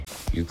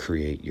You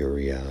create your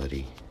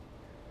reality.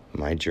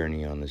 My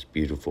journey on this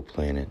beautiful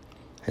planet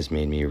has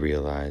made me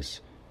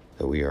realize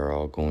that we are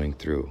all going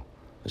through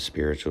a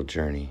spiritual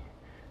journey,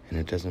 and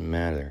it doesn't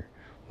matter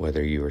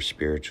whether you are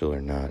spiritual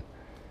or not,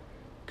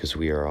 because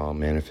we are all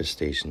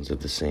manifestations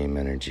of the same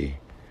energy.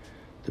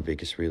 The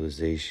biggest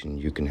realization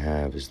you can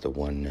have is the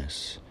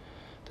oneness.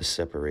 The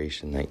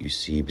separation that you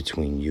see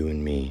between you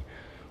and me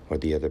or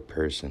the other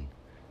person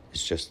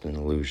is just an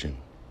illusion.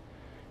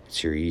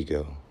 It's your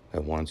ego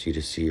that wants you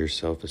to see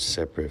yourself as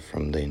separate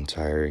from the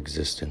entire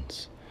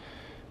existence.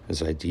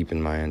 As I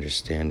deepen my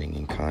understanding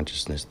and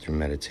consciousness through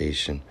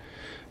meditation,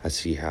 I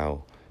see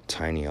how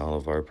tiny all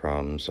of our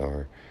problems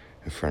are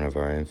in front of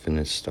our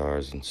infinite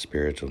stars and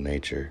spiritual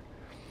nature.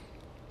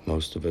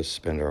 Most of us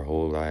spend our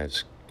whole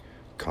lives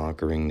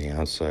conquering the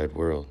outside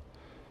world,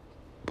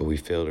 but we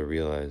fail to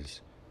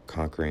realize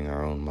conquering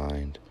our own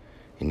mind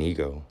and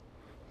ego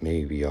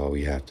may be all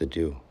we have to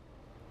do.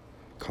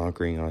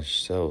 Conquering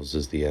ourselves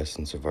is the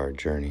essence of our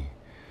journey.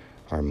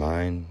 Our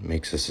mind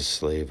makes us a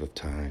slave of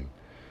time.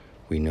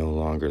 We no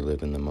longer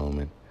live in the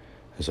moment,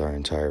 as our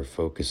entire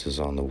focus is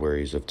on the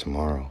worries of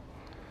tomorrow.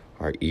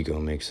 Our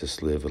ego makes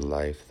us live a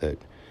life that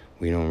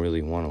we don't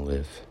really want to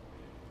live.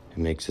 It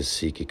makes us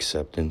seek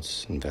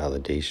acceptance and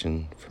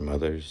validation from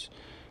others,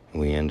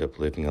 and we end up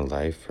living a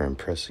life for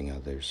impressing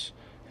others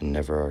and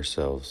never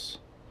ourselves.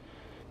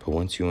 But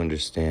once you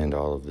understand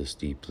all of this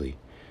deeply,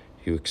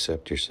 you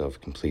accept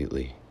yourself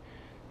completely.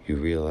 You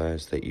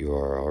realize that you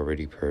are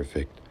already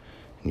perfect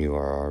and you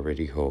are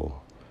already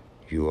whole.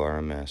 You are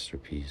a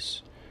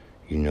masterpiece.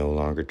 You no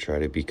longer try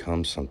to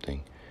become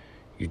something.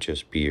 You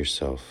just be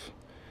yourself,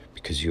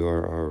 because you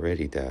are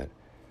already that,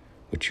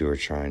 which you are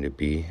trying to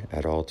be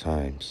at all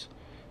times.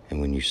 And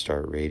when you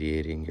start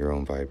radiating your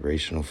own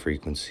vibrational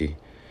frequency,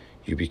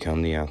 you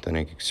become the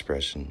authentic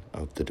expression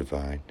of the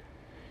divine.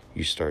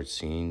 You start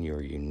seeing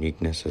your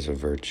uniqueness as a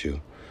virtue.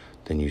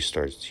 Then you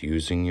start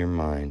using your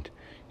mind.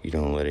 You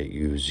don't let it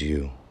use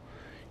you.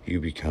 You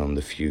become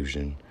the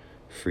fusion,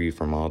 free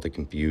from all the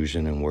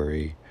confusion and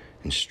worry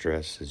and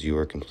stress as you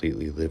are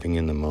completely living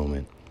in the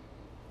moment.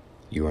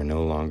 You are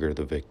no longer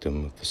the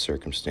victim of the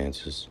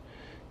circumstances.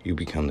 You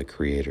become the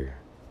creator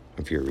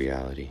of your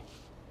reality.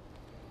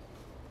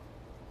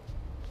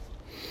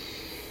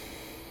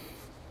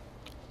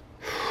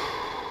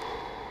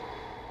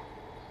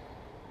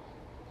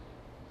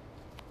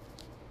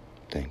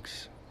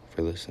 Thanks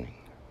for listening.